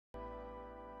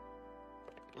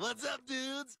What's up,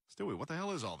 dudes? Stewie, what the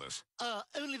hell is all this?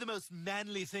 Only the most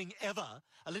manly thing ever.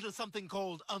 A little something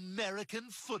called American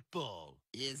football.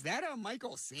 Is that a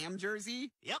Michael Sam jersey?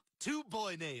 Yep, 2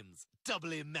 boy names.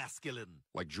 Doubly masculine.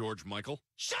 Like George Michael?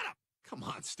 Shut up! Come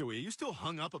on, Stewie. Are you still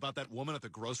hung up about that woman at the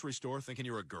grocery store thinking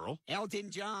you're a girl?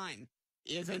 Elton John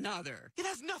is another. It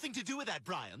has nothing to do with that,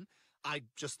 Brian. I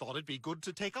just thought it'd be good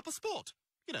to take up a sport.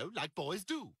 You know, like boys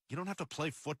do. You don't have to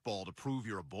play football to prove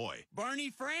you're a boy.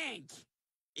 Barney Frank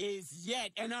is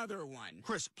yet another one.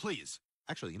 Chris, please.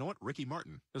 Actually, you know what? Ricky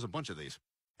Martin. There's a bunch of these.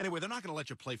 Anyway, they're not going to let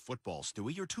you play football,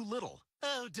 Stewie. You're too little.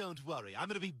 Oh, don't worry. I'm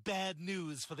going to be bad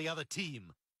news for the other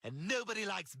team. And nobody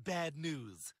likes bad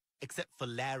news. Except for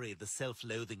Larry, the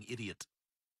self-loathing idiot.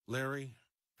 Larry,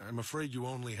 I'm afraid you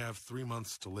only have 3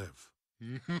 months to live.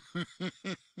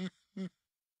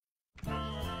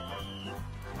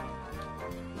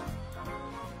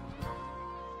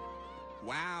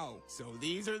 Wow, so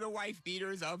these are the wife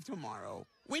beaters of tomorrow.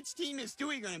 Which team is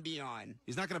Stewie going to be on?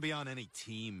 He's not going to be on any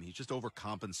team. He's just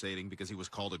overcompensating because he was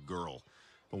called a girl.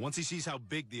 But once he sees how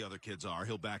big the other kids are,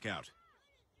 he'll back out.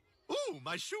 Ooh,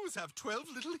 my shoes have 12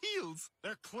 little heels.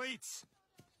 They're cleats.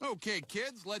 Okay,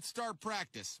 kids, let's start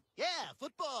practice. Yeah,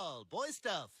 football, boy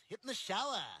stuff, hitting the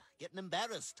shower, getting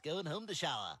embarrassed, going home to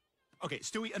shower. Okay,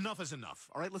 Stewie, enough is enough.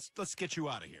 All right, let's get you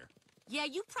out of here. Yeah,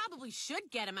 you probably should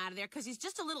get him out of there because he's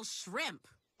just a little shrimp.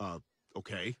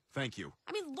 Okay, thank you.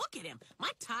 I mean, look at him.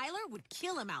 My Tyler would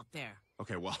kill him out there.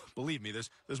 Okay, well, believe me,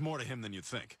 there's more to him than you'd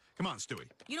think. Come on, Stewie.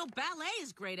 You know, ballet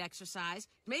is great exercise.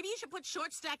 Maybe you should put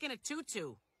short stack in a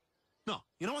tutu. No,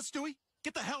 you know what, Stewie?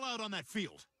 Get the hell out on that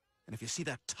field. And if you see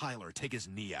that Tyler, take his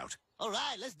knee out. All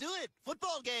right, let's do it.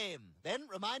 Football game. Then,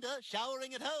 reminder,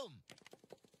 showering at home.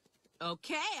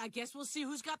 Okay, I guess we'll see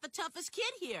who's got the toughest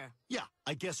kid here. Yeah,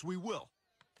 I guess we will.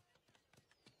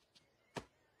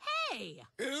 Hey!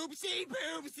 Oopsie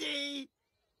poopsie!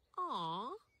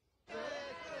 Aw.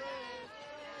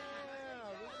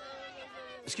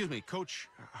 Excuse me, Coach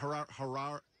Herrera?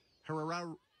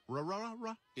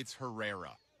 It's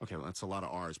Herrera. Okay, well, that's a lot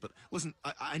of R's, but listen,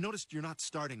 I noticed you're not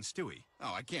starting Stewie.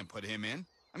 Oh, I can't put him in.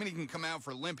 I mean, he can come out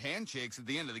for limp handshakes at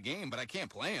the end of the game, but I can't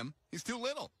play him. He's too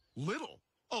little. Little?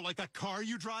 Oh, like that car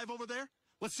you drive over there?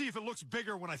 Let's see if it looks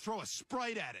bigger when I throw a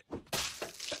Sprite at it.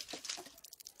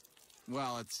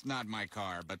 Well, it's not my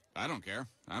car, but I don't care.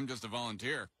 I'm just a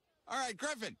volunteer. All right,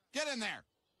 Griffin, get in there.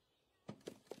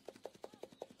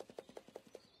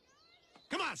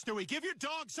 Come on, Stewie, give your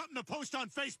dog something to post on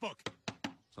Facebook.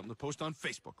 Something to post on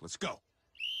Facebook. Let's go.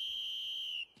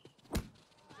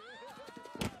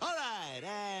 All right,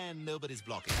 and nobody's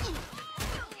blocking.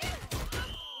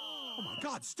 Oh, my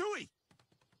God, Stewie!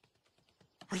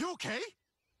 Are you okay?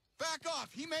 Back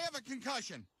off. He may have a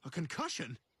concussion. A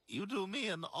concussion? You do me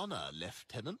an honor,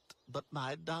 Lieutenant, but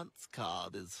my dance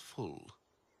card is full.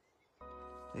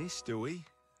 Hey, Stewie.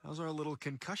 How's our little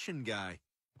concussion guy?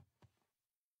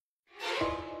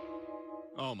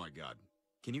 Oh, my God.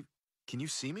 Can you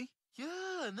see me?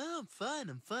 Yeah, no, I'm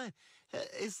fine.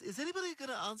 Is anybody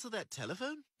gonna answer that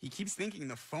telephone? He keeps thinking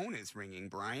the phone is ringing,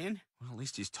 Brian. Well, at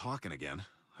least he's talking again.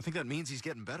 I think that means he's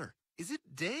getting better. Is it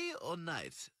day or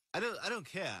night? I don't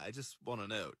care. I just want to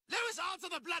know. Lois, answer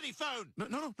the bloody phone!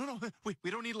 No.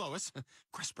 We don't need Lois.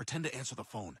 Chris, pretend to answer the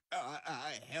phone.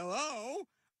 Hello?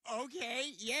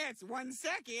 Okay, yes, 1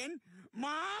 second.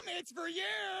 Mom, it's for you!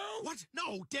 What?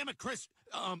 No, damn it, Chris.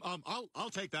 I'll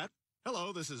take that.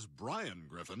 Hello, this is Brian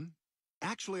Griffin.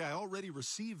 Actually, I already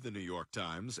received the New York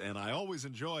Times, and I always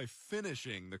enjoy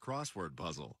finishing the crossword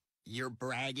puzzle. You're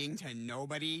bragging to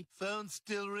nobody? Phone's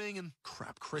still ringing.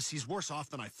 Crap, Chris, he's worse off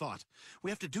than I thought.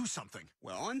 We have to do something.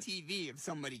 Well, on TV, if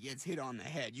somebody gets hit on the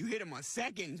head, you hit him a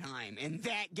second time, and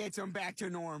that gets him back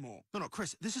to normal. No,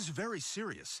 Chris, this is very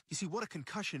serious. You see, what a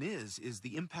concussion is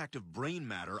the impact of brain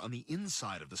matter on the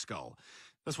inside of the skull.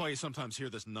 That's why you sometimes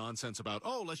hear this nonsense about,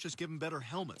 oh, let's just give him better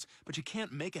helmets. But you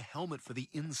can't make a helmet for the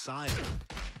inside.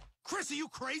 Chris, are you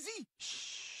crazy?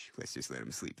 Shh, let's just let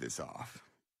him sleep this off.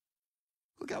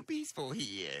 Look how peaceful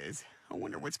he is. I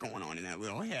wonder what's going on in that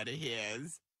little head of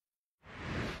his.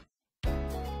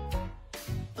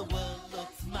 The world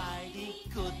looks mighty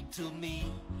good to me.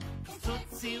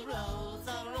 Tootsie Rolls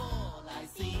are all I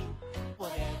see.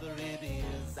 Whatever it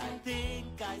is I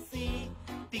think I see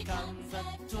becomes a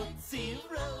Tootsie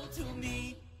Roll to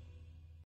me.